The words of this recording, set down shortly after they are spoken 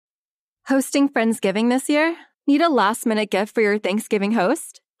Hosting Friendsgiving this year? Need a last-minute gift for your Thanksgiving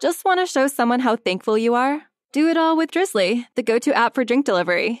host? Just want to show someone how thankful you are? Do it all with Drizzly, the go-to app for drink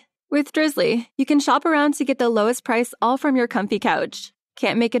delivery. With Drizzly, you can shop around to get the lowest price all from your comfy couch.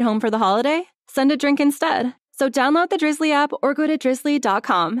 Can't make it home for the holiday? Send a drink instead. So download the Drizzly app or go to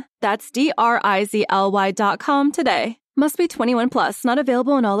drizzly.com. That's DRIZLY.com today. Must be 21 plus, not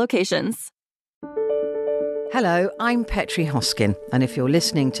available in all locations. Hello, I'm Petrie Hoskin, and if you're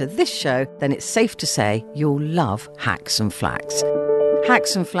listening to this show, then it's safe to say you'll love Hacks and Flacks.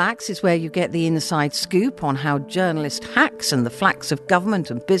 Hacks and Flacks is where you get the inside scoop on how journalist hacks and the flacks of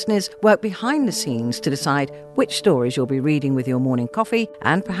government and business work behind the scenes to decide which stories you'll be reading with your morning coffee,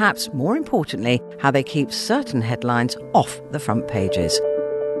 and perhaps more importantly, how they keep certain headlines off the front pages.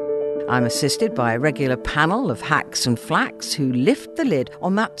 I'm assisted by a regular panel of hacks and flacks who lift the lid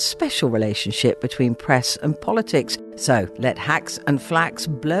on that special relationship between press and politics. So let Hacks and Flacks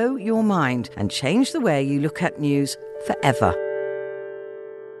blow your mind and change the way you look at news forever.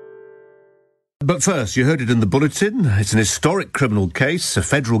 But first, you heard it in the bulletin. It's an historic criminal case, a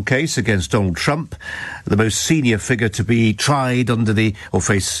federal case against Donald Trump, the most senior figure to be tried or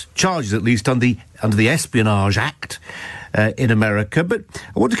face charges at least under the Espionage Act in America. But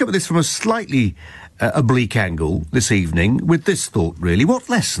I want to come at this from a slightly oblique angle this evening with this thought, really. What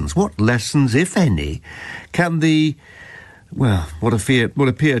lessons, if any, can what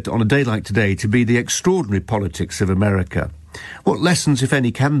appeared on a day like today to be the extraordinary politics of America, what lessons, if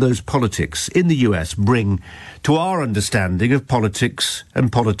any, can those politics in the US bring to our understanding of politics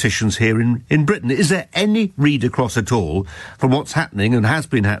and politicians here in Britain? Is there any read across at all from what's happening and has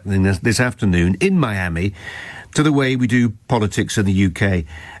been happening this afternoon in Miami to the way we do politics in the UK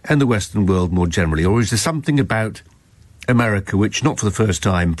and the Western world more generally? Or is there something about America which, not for the first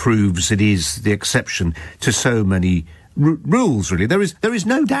time, proves it is the exception to so many rules, really? There is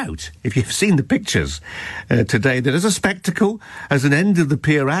no doubt, if you've seen the pictures today, that as a spectacle, as an end of the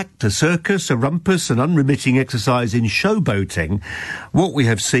Pier Act, a circus, a rumpus, an unremitting exercise in showboating, what we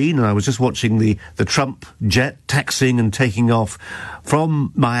have seen, and I was just watching the Trump jet taxiing and taking off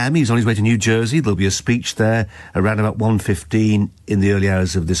from Miami. He's on his way to New Jersey. There'll be a speech there around about 1:15 in the early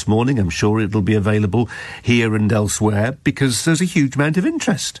hours of this morning. I'm sure it'll be available here and elsewhere because there's a huge amount of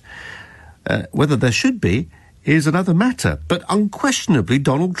interest. Whether there should be is another matter. But unquestionably,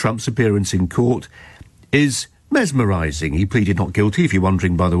 Donald Trump's appearance in court is mesmerising. He pleaded not guilty, if you're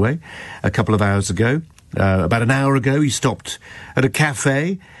wondering, by the way, a couple of hours ago. About an hour ago, he stopped at a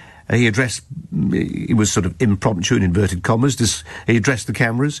cafe. He was sort of impromptu in inverted commas. He addressed the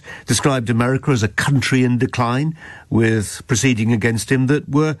cameras, described America as a country in decline, with proceedings against him that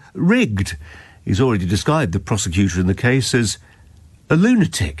were rigged. He's already described the prosecutor in the case as a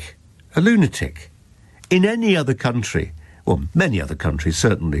lunatic. A lunatic. In any other country, well, many other countries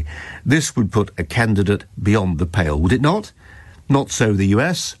certainly, this would put a candidate beyond the pale, would it not? Not so the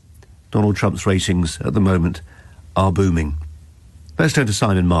US. Donald Trump's ratings at the moment are booming. Let's turn to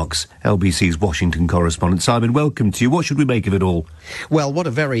Simon Marks, LBC's Washington correspondent. Simon, welcome to you. What should we make of it all? Well, what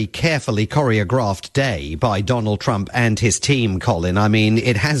a very carefully choreographed day by Donald Trump and his team, Colin. I mean,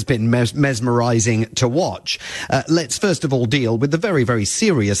 it has been mesmerising to watch. Let's first of all deal with the very, very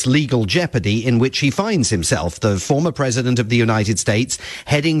serious legal jeopardy in which he finds himself. The former president of the United States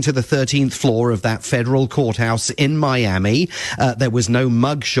heading to the 13th floor of that federal courthouse in Miami. There was no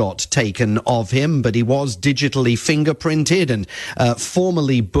mugshot taken of him, but he was digitally fingerprinted and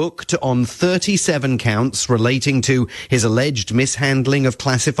formally booked on 37 counts relating to his alleged mishandling of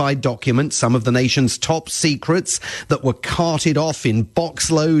classified documents, some of the nation's top secrets that were carted off in box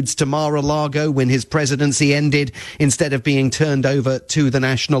loads to Mar-a-Lago when his presidency ended instead of being turned over to the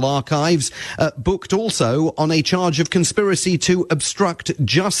National Archives. Booked also on a charge of conspiracy to obstruct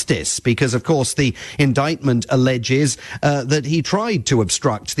justice because, of course, the indictment alleges that he tried to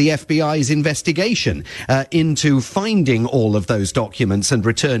obstruct the FBI's investigation into finding all of those documents and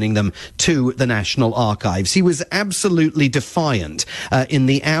returning them to the National Archives. He was absolutely defiant in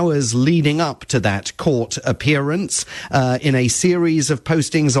the hours leading up to that court appearance in a series of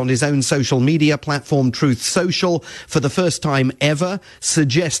postings on his own social media platform, Truth Social, for the first time ever,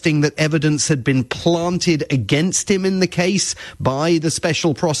 suggesting that evidence had been planted against him in the case by the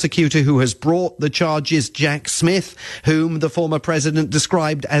special prosecutor who has brought the charges, Jack Smith, whom the former president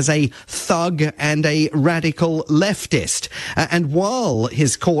described as a thug and a radical leftist. And while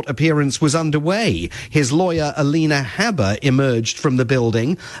his court appearance was underway, his lawyer Alina Haber emerged from the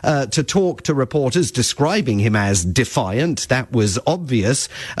building to talk to reporters, describing him as defiant. That was obvious,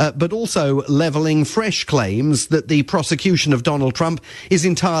 but also levelling fresh claims that the prosecution of Donald Trump is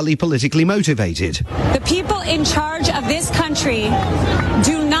entirely politically motivated. The people in charge of this country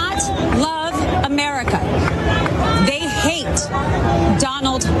do not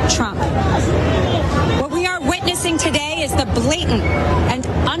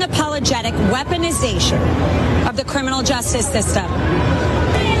weaponization of the criminal justice system.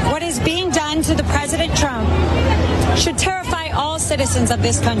 What is being done to the President Trump should terrify all citizens of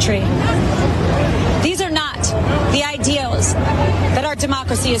this country. These are not the ideals that our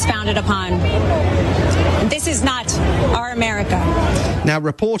democracy is founded upon. This is not our America. Now,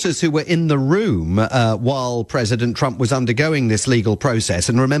 reporters who were in the room while President Trump was undergoing this legal process,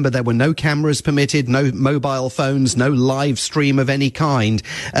 and remember there were no cameras permitted, no mobile phones, no live stream of any kind,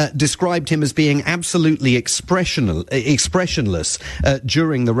 described him as being absolutely expressionless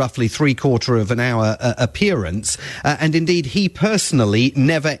during the roughly three-quarter of an hour appearance. And indeed, he personally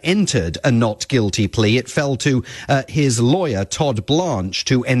never entered a not guilty plea. It fell to his lawyer, Todd Blanche,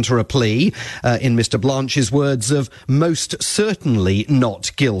 to enter a plea, in Mr. Blanche's words of most certainly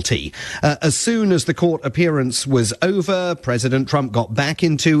not guilty. As soon as the court appearance was over, President Trump got back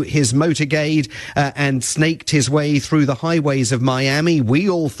into his motorcade and snaked his way through the highways of Miami. We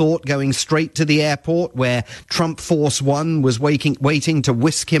all thought going straight to the airport where Trump Force One was waiting to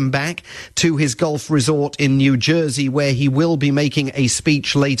whisk him back to his golf resort in New Jersey, where he will be making a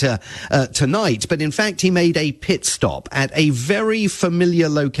speech later tonight. But in fact, he made a pit stop at a very familiar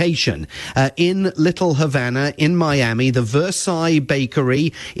location in Little Havana in Miami, the Versailles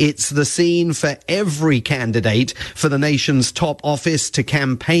Bakery. It's the scene for every candidate for the nation's top office to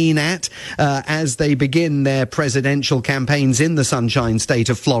campaign at as they begin their presidential campaigns in the Sunshine State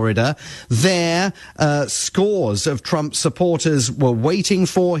of Florida. There, scores of Trump supporters were waiting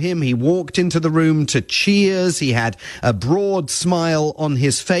for him. He walked into the room to cheers. He had a broad smile on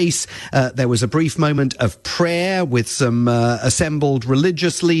his face. There was a brief moment of prayer with some assembled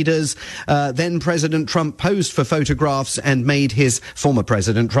religious leaders. Then President Trump posed for photographs and made his former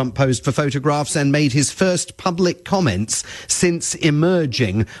President Trump posed for photographs and made his first public comments since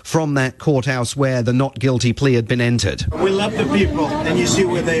emerging from that courthouse where the not guilty plea had been entered. We love the people, and you see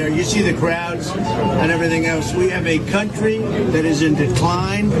where they are. You see the crowds and everything else. We have a country that is in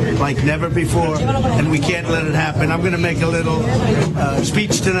decline like never before, and we can't let it happen. I'm going to make a little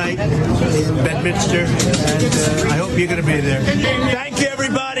speech tonight in Bedminster, and I hope you're going to be there. Thank you,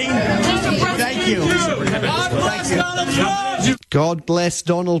 everybody. Thank you. God bless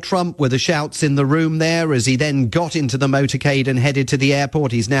Donald Trump were the shouts in the room there as he then got into the motorcade and headed to the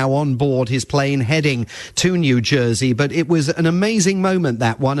airport. He's now on board his plane heading to New Jersey. But it was an amazing moment,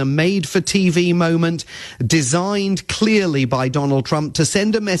 that one, a made-for-TV moment designed clearly by Donald Trump to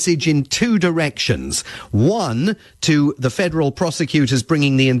send a message in two directions. One, to the federal prosecutors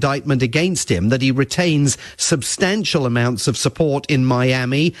bringing the indictment against him, that he retains substantial amounts of support in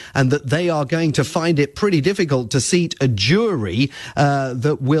Miami and that they are going to find it pretty difficult to seat a jury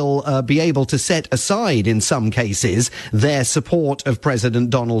that will be able to set aside, in some cases, their support of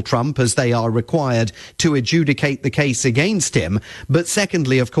President Donald Trump as they are required to adjudicate the case against him. But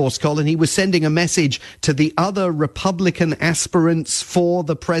secondly, of course, Colin, he was sending a message to the other Republican aspirants for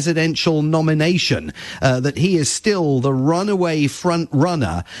the presidential nomination that he is still the runaway front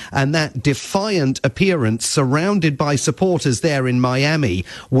runner, and that defiant appearance surrounded by supporters there in Miami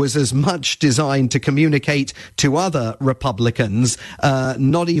was as much designed to communicate to other Republicans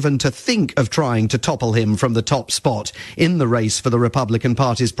not even to think of trying to topple him from the top spot in the race for the Republican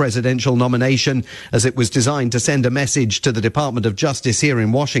Party's presidential nomination, as it was designed to send a message to the Department of Justice here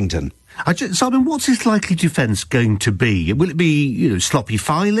in Washington. Simon, what's his likely defence going to be? Will it be, sloppy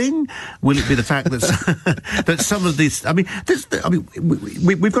filing? Will it be the fact that that some of this?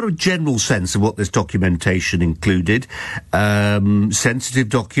 We've got a general sense of what this documentation included: sensitive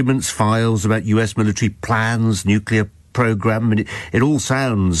documents, files about U.S. military plans, nuclear program. It all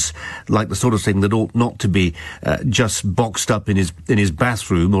sounds like the sort of thing that ought not to be just boxed up in his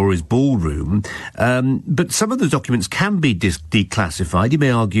bathroom or his ballroom. But some of the documents can be declassified. You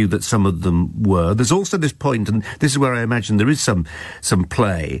may argue that some of them were. There's also this point, and this is where I imagine there is some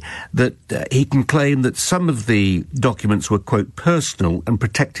play, that he can claim that some of the documents were, quote, personal and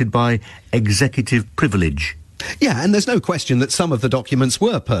protected by executive privilege. Yeah, and there's no question that some of the documents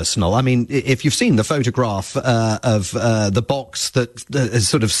were personal. I mean, if you've seen the photograph of the box that has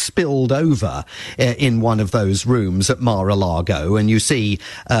sort of spilled over in one of those rooms at Mar-a-Lago, and you see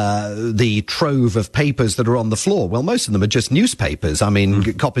the trove of papers that are on the floor, well, most of them are just newspapers. I mean,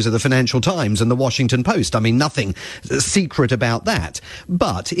 copies of the Financial Times and the Washington Post. I mean, nothing secret about that.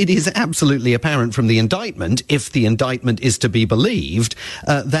 But it is absolutely apparent from the indictment, if the indictment is to be believed,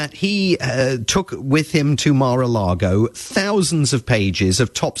 that he took with him to Mar Mar-a-Lago thousands of pages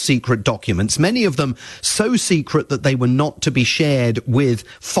of top-secret documents, many of them so secret that they were not to be shared with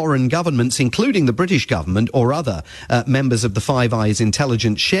foreign governments, including the British government or other members of the Five Eyes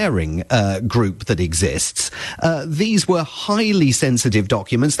intelligence sharing group that exists. These were highly sensitive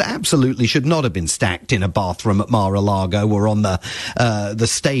documents that absolutely should not have been stacked in a bathroom at Mar-a-Lago or on the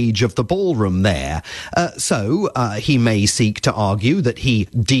stage of the ballroom there. So he may seek to argue that he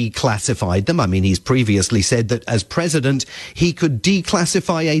declassified them. I mean, he's previously said that as president, he could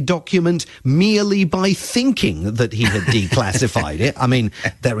declassify a document merely by thinking that he had declassified it. I mean,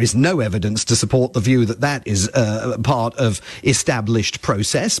 there is no evidence to support the view that that is part of established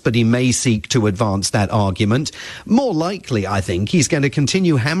process, but he may seek to advance that argument. More likely, I think, he's going to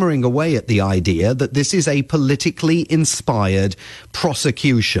continue hammering away at the idea that this is a politically inspired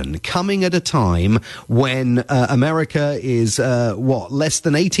prosecution coming at a time when America is, less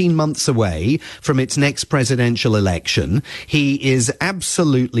than 18 months away from its next presidential election. He is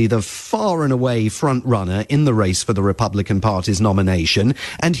absolutely the far and away front runner in the race for the Republican Party's nomination,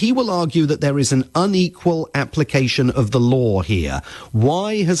 and he will argue that there is an unequal application of the law here.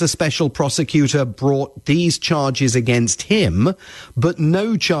 Why has a special prosecutor brought these charges against him, but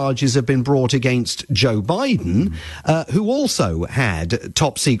no charges have been brought against Joe Biden, who also had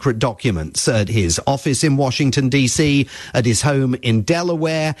top secret documents at his office in Washington, D.C., at his home in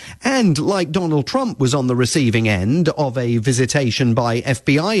Delaware, and like Donald Trump was on the receiving end of a visitation by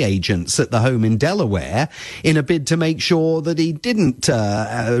FBI agents at the home in Delaware in a bid to make sure that he didn't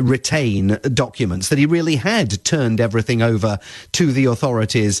retain documents, that he really had turned everything over to the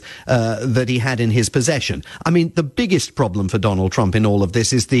authorities that he had in his possession. I mean, the biggest problem for Donald Trump in all of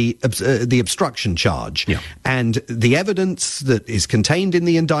this is the obstruction charge. Yeah. And the evidence that is contained in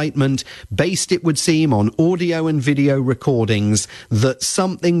the indictment, based, it would seem, on audio and video recordings, that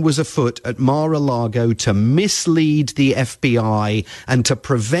something was afoot at Mar-a-Lago to mislead the FBI and to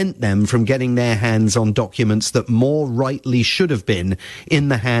prevent them from getting their hands on documents that more rightly should have been in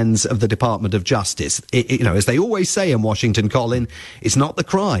the hands of the Department of Justice. As they always say in Washington, Colin, it's not the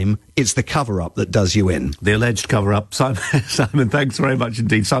crime, it's the cover-up that does you in. The alleged cover-up. Simon, thanks very much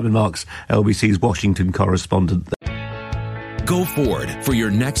indeed. Simon Marks, LBC's Washington correspondent. Go Ford for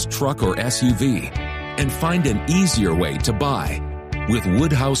your next truck or SUV and find an easier way to buy with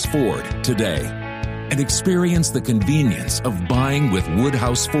Woodhouse Ford today. And experience the convenience of buying with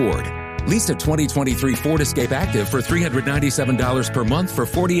Woodhouse Ford. Lease a 2023 Ford Escape Active for $397 per month for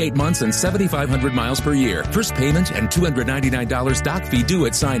 48 months and 7,500 miles per year. First payment and $299 doc fee due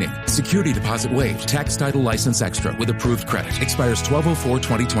at signing. Security deposit waived. Tax, title, license extra with approved credit. Expires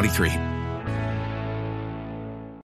 12/04/2023.